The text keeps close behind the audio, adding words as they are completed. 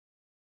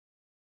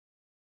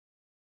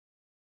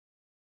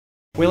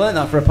We learned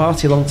that for a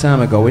party a long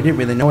time ago. We didn't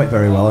really know it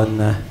very well,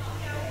 and I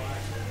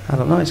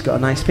don't know, it's got a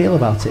nice feel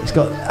about it. It's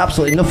got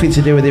absolutely nothing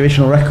to do with the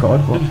original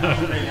record, but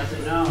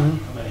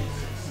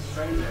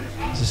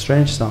it's a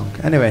strange song.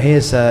 Anyway,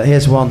 here's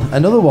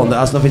another one that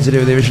has nothing to do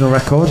with the original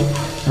record,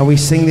 and we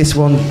sing this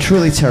one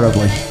truly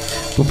terribly,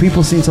 but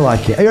people seem to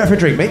like it. Are you ready for a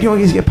drink, mate? Do you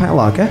want to get a pint of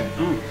lager?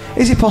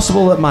 Is it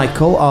possible that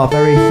Michael, our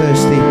very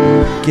thirsty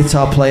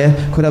guitar player,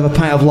 could have a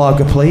pint of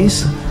lager,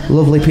 please?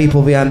 Lovely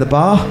people behind the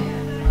bar.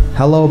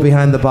 Hello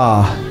behind the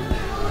bar.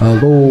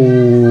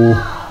 Hello.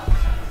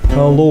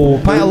 Hello.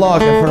 Pint of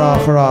lager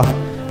for our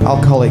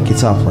alcoholic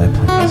guitar player,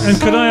 please. And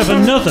could I have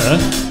another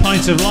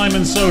pint of lime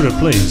and soda,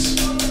 please?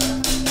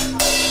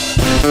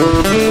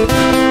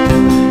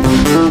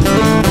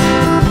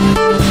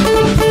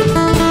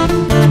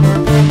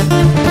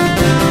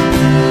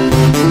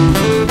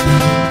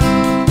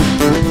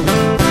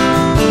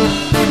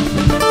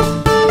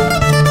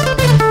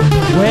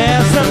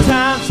 Well,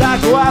 sometimes I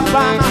go out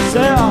by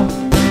myself.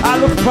 I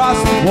look across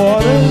the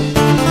water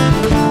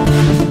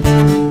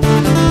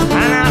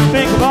and I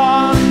think of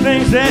all the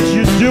things that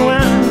you're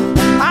doing.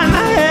 In my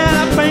head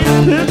I paint a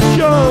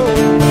picture.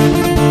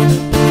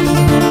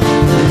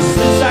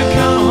 Since I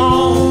come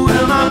home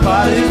and my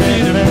body's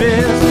made a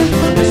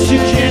mess, you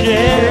change your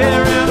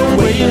hair and the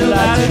way you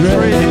like to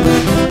dress.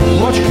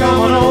 Won't you come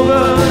on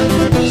over,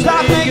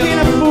 stop making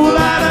a fool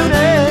out of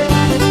me.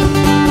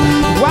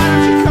 Why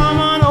don't you come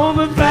on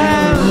over,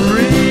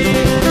 Valerie?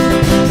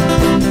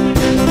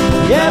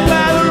 Yeah,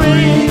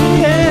 Valerie,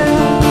 yeah.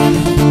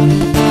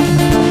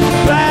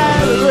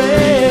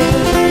 Valerie,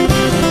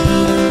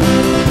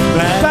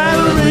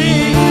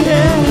 Valerie,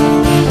 yeah.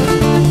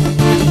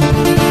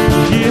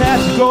 You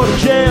have to go to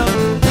jail,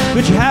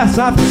 but your house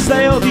off for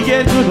sale to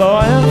get a good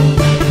lawyer.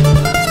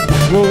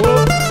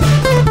 Whoa.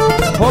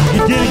 Hope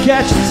you didn't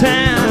catch the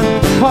time.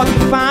 Hope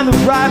you find the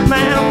right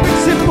man who'll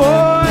fix it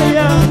for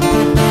you.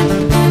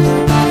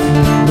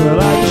 Well,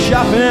 are you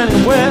shopping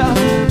anywhere?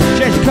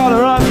 Change the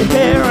color of your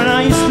hair, and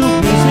are you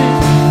still busy?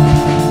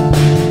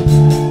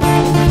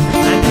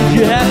 And did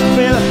you have to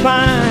feel it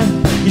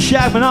fine? You're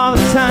shopping all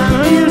the time,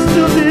 are you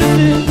still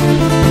busy?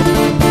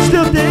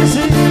 Still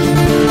dizzy?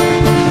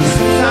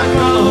 Since I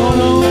come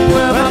home,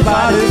 well, my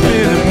body's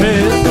been a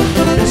mess.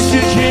 And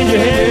still change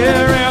your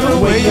hair and the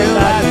way you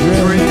like to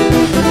dress.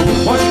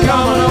 Won't you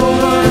come on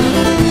over,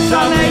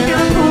 stop making a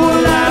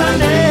fool out of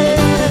me?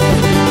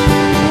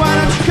 Why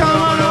don't you come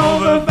on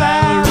over,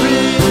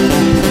 Valerie?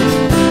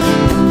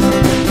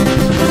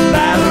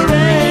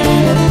 Valerie,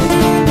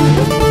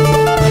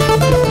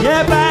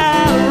 yeah,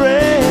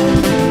 Valerie,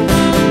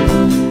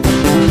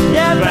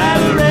 yeah,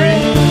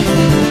 Valerie.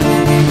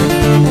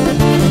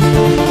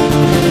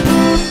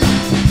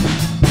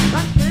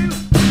 Thank you.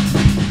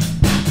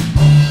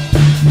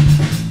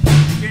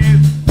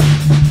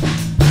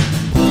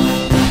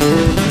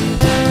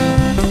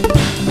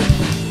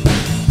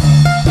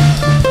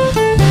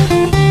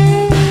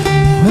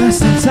 Well,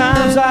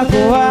 sometimes I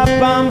go out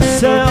by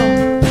myself.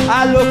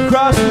 I look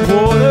across the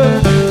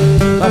water.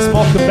 I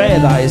smoke a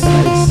bed, that is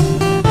nice.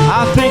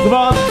 I think of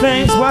all the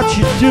things what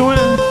you're doing.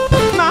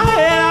 In my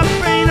head I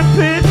paint a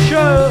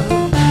picture.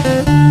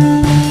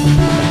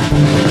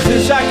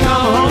 Since I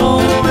come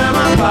home and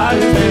my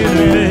body's made a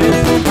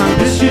mess.